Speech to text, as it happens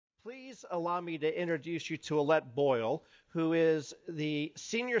Please allow me to introduce you to Elette Boyle, who is the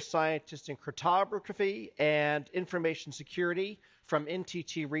Senior Scientist in Cryptography and Information Security from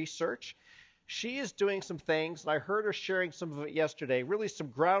NTT Research. She is doing some things, and I heard her sharing some of it yesterday, really some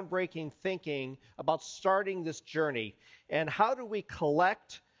groundbreaking thinking about starting this journey. And how do we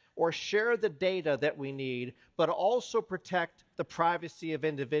collect or share the data that we need, but also protect the privacy of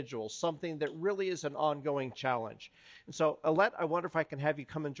individuals, something that really is an ongoing challenge. And so, Elette, I wonder if I can have you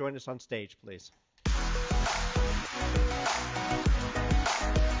come and join us on stage, please.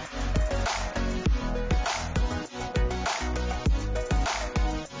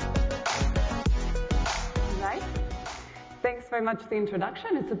 Thanks very much for the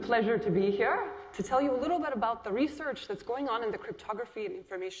introduction. It's a pleasure to be here to tell you a little bit about the research that's going on in the Cryptography and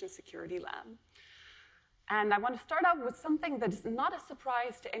Information Security Lab. And I want to start out with something that is not a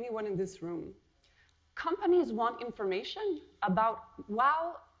surprise to anyone in this room. Companies want information about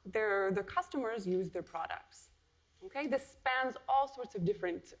how their customers use their products. Okay? This spans all sorts of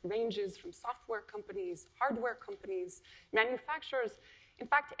different ranges, from software companies, hardware companies, manufacturers. In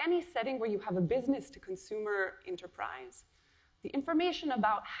fact, any setting where you have a business-to-consumer enterprise. The information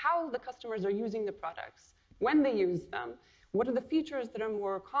about how the customers are using the products, when they use them, what are the features that are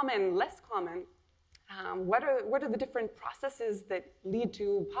more common, less common, what are the different processes that lead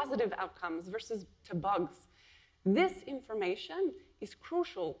to positive outcomes versus to bugs. This information is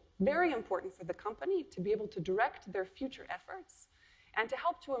crucial, very important for the company to be able to direct their future efforts and to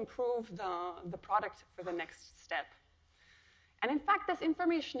help to improve the product for the next step. And in fact, this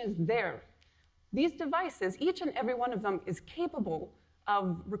information is there. These devices, each and every one of them, is capable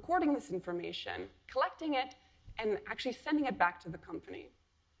of recording this information, collecting it, and actually sending it back to the company.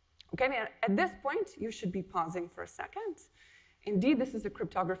 Okay, now, at this point, you should be pausing for a second. Indeed, this is a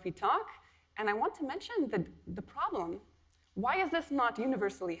cryptography talk, and I want to mention that the problem. Why is this not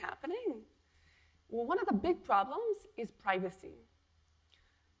universally happening? Well, one of the big problems is privacy.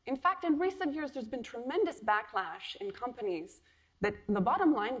 In fact, in recent years, there's been tremendous backlash in companies that the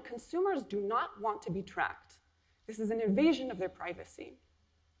bottom line, consumers do not want to be tracked. This is an invasion of their privacy.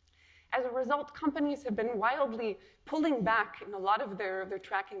 As a result, companies have been wildly pulling back in a lot of their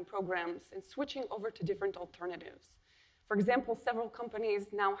tracking programs and switching over to different alternatives. For example, several companies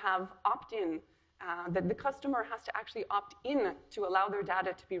now have opt-in, that the customer has to actually opt in to allow their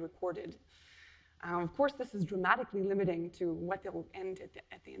data to be recorded. Of course, this is dramatically limiting to what they'll end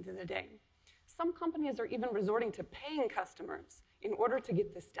at the end of the day. Some companies are even resorting to paying customers in order to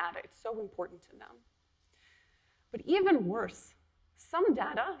get this data. It's so important to them. But even worse, some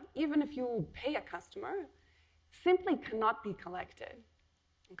data, even if you pay a customer, simply cannot be collected.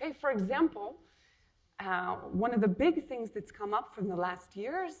 Okay, for example, one of the big things that's come up from the last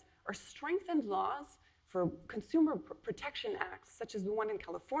years are strengthened laws for consumer protection acts, such as the one in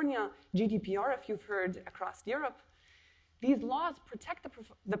California, GDPR, if you've heard, across Europe. These laws protect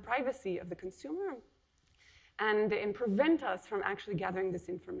the privacy of the consumer and prevent us from actually gathering this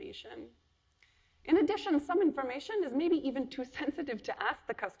information. In addition, some information is maybe even too sensitive to ask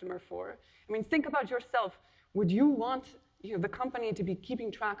the customer for. I mean, think about yourself. Would you want the company to be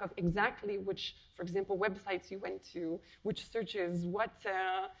keeping track of exactly which, for example, websites you went to, which searches,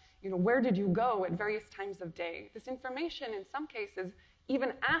 where did you go at various times of day? This information, in some cases,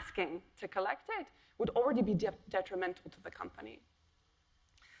 even asking to collect it, would already be detrimental to the company.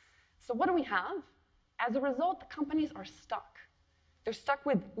 So what do we have? As a result, the companies are stuck. They're stuck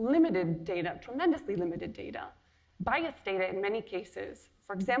with limited data, tremendously limited data, biased data in many cases.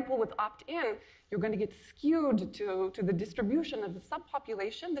 For example, with opt-in, you're going to get skewed to the distribution of the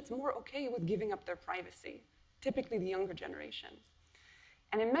subpopulation that's more okay with giving up their privacy, typically the younger generation.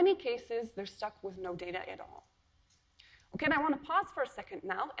 And in many cases, they're stuck with no data at all. Okay, and I want to pause for a second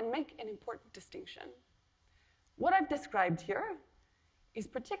now and make an important distinction. What I've described here is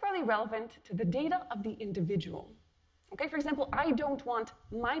particularly relevant to the data of the individual. Okay, for example, I don't want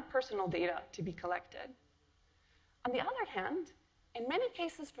my personal data to be collected. On the other hand, in many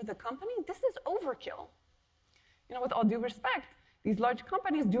cases for the company, this is overkill. With all due respect, these large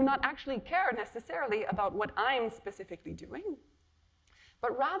companies do not actually care necessarily about what I'm specifically doing,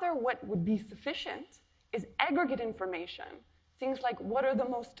 but rather what would be sufficient is aggregate information, things like what are the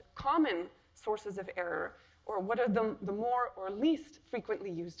most common sources of error, or what are the more or least frequently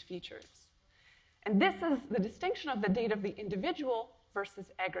used features. And this is the distinction of the data of the individual versus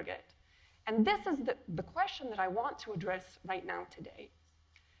aggregate. And this is the question that I want to address right now today.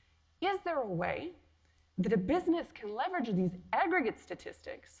 Is there a way that a business can leverage these aggregate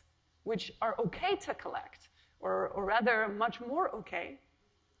statistics, which are okay to collect, or rather much more okay,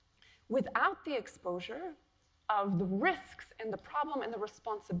 without the exposure of the risks and the problem and the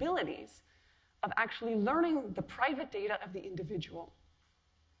responsibilities of actually learning the private data of the individual.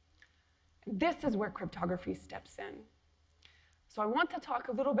 And this is where cryptography steps in. So I want to talk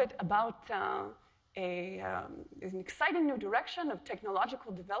a little bit about an exciting new direction of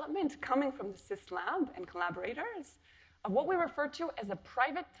technological development coming from the SIS lab and collaborators of what we refer to as a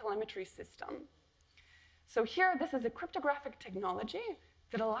private telemetry system. So here, this is a cryptographic technology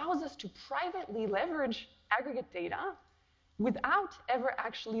that allows us to privately leverage aggregate data without ever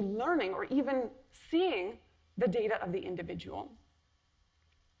actually learning or even seeing the data of the individual.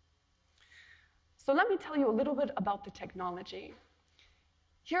 So let me tell you a little bit about the technology.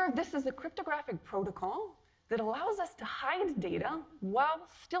 Here, this is a cryptographic protocol that allows us to hide data while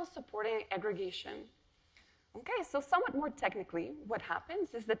still supporting aggregation. Okay, so somewhat more technically, what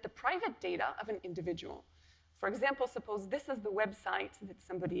happens is that the private data of an individual, for example, suppose this is the website that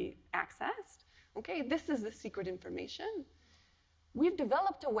somebody accessed. Okay, this is the secret information. We've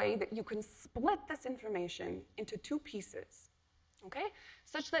developed a way that you can split this information into two pieces, okay?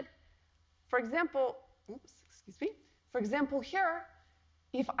 Such that, for example, for example here,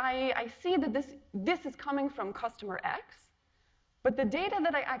 if I see that this is coming from customer X, but the data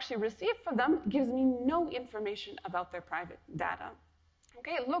that I actually receive from them gives me no information about their private data.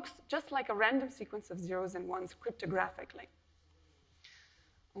 Okay, it looks just like a random sequence of zeros and ones cryptographically.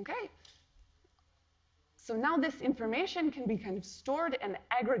 Okay, so now this information can be kind of stored and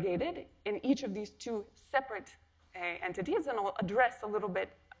aggregated in each of these two separate entities, and I'll address a little bit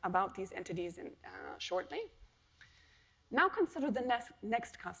about these entities shortly. Now consider the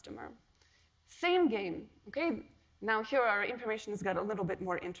next customer. Same game, okay? Now here our information has got a little bit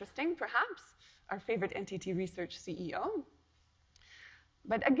more interesting, perhaps, our favorite NTT Research CEO.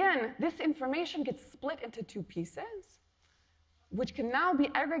 But again, this information gets split into two pieces, which can now be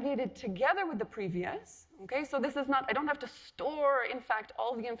aggregated together with the previous. Okay, so this is not, I don't have to store, in fact,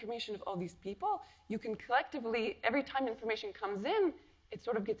 all the information of all these people. You can collectively, every time information comes in, it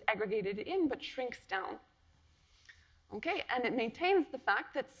sort of gets aggregated in, but shrinks down. Okay, and it maintains the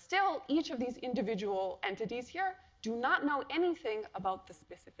fact that still each of these individual entities here do not know anything about the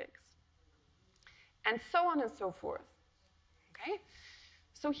specifics. And so on and so forth. Okay?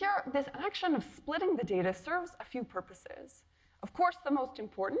 So here, this action of splitting the data serves a few purposes. Of course, the most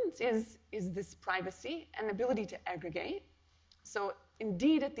important is this privacy and ability to aggregate. So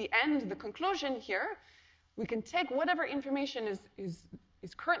indeed, at the end, the conclusion here, we can take whatever information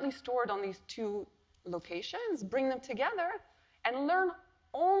is currently stored on these two locations, bring them together, and learn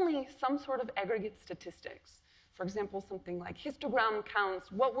only some sort of aggregate statistics. For example, something like histogram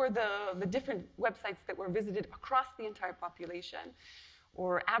counts, what were the different websites that were visited across the entire population,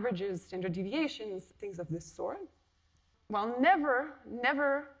 or averages, standard deviations, things of this sort, while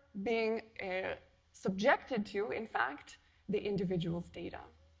never being subjected to, in fact, the individual's data.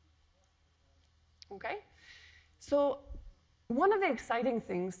 Okay? So one of the exciting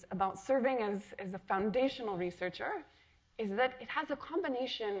things about serving as a foundational researcher is that it has a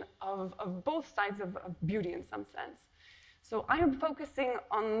combination of both sides of beauty in some sense. So I am focusing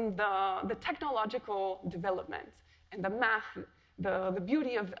on the technological development and the math, the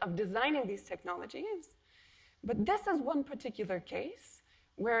beauty of designing these technologies. But this is one particular case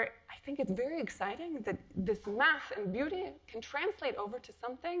where I think it's very exciting that this math and beauty can translate over to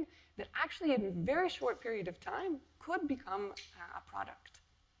something that actually in a very short period of time could become a product.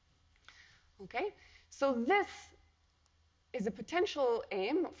 Okay? So this is a potential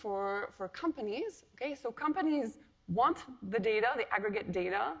aim for companies. Okay? So companies want the data, the aggregate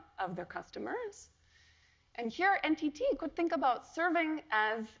data of their customers. And here NTT could think about serving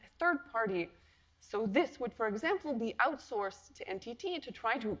as a third party. So this would, for example, be outsourced to NTT to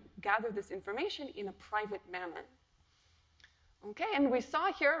try to gather this information in a private manner. Okay, and we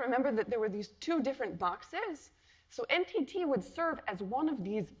saw here, remember that there were these two different boxes. So NTT would serve as one of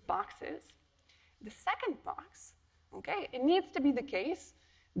these boxes. The second box, okay, it needs to be the case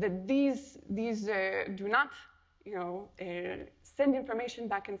that these do not, send information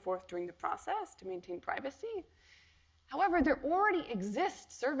back and forth during the process to maintain privacy. However, there already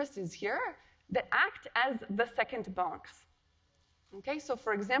exist services here that act as the second box. Okay, so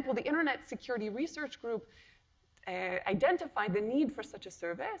for example, the Internet Security Research Group identified the need for such a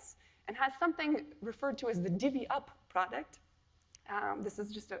service and has something referred to as the Divvy Up product. This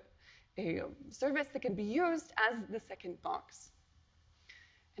is just a service that can be used as the second box.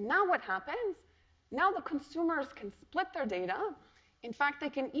 And now what happens? Now the consumers can split their data. In fact, they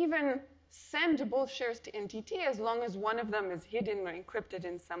can even send both shares to NTT as long as one of them is hidden or encrypted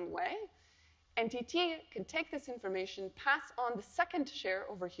in some way. NTT can take this information, pass on the second share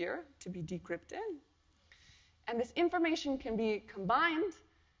over here to be decrypted. And this information can be combined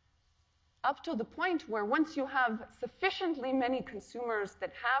up to the point where once you have sufficiently many consumers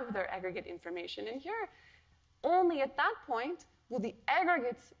that have their aggregate information in here, only at that point will the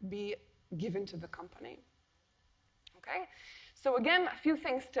aggregates be given to the company. Okay? So again, a few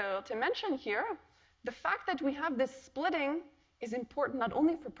things to mention here. The fact that we have this splitting is important not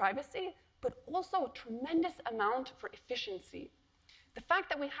only for privacy, but also a tremendous amount for efficiency. The fact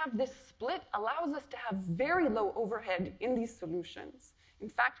that we have this split allows us to have very low overhead in these solutions. In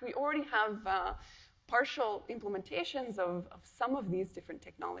fact, we already have partial implementations of some of these different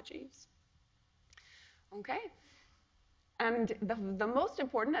technologies. Okay? And the most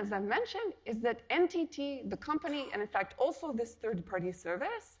important, as I've mentioned, is that NTT, the company, and in fact also this third-party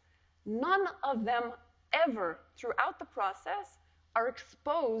service, none of them ever throughout the process are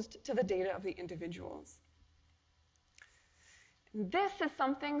exposed to the data of the individuals. This is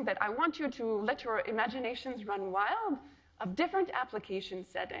something that I want you to let your imaginations run wild of different application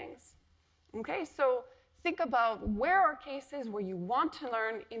settings. Okay, so think about where are cases where you want to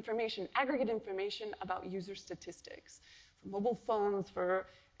learn information, aggregate information about user statistics. For mobile phones, for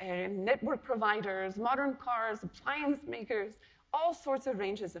network providers, modern cars, appliance makers, all sorts of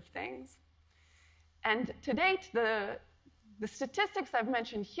ranges of things. And to date, the statistics I've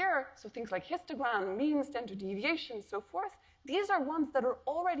mentioned here, so things like histogram, mean, standard deviation, so forth, these are ones that are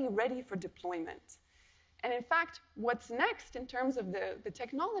already ready for deployment. And in fact, what's next in terms of the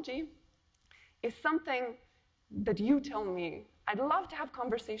technology is something that you tell me. I'd love to have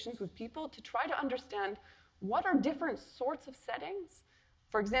conversations with people to try to understand what are different sorts of settings.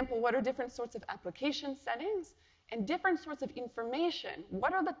 For example, what are different sorts of application settings and different sorts of information?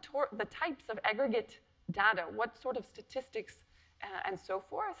 What are the types of aggregate data? What sort of statistics and so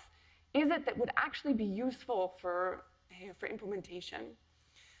forth is it that would actually be useful for implementation?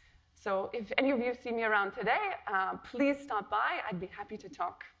 So if any of you see me around today, please stop by. I'd be happy to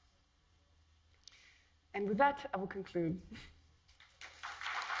talk. And with that, I will conclude.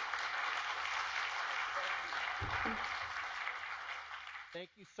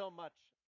 Thank you so much.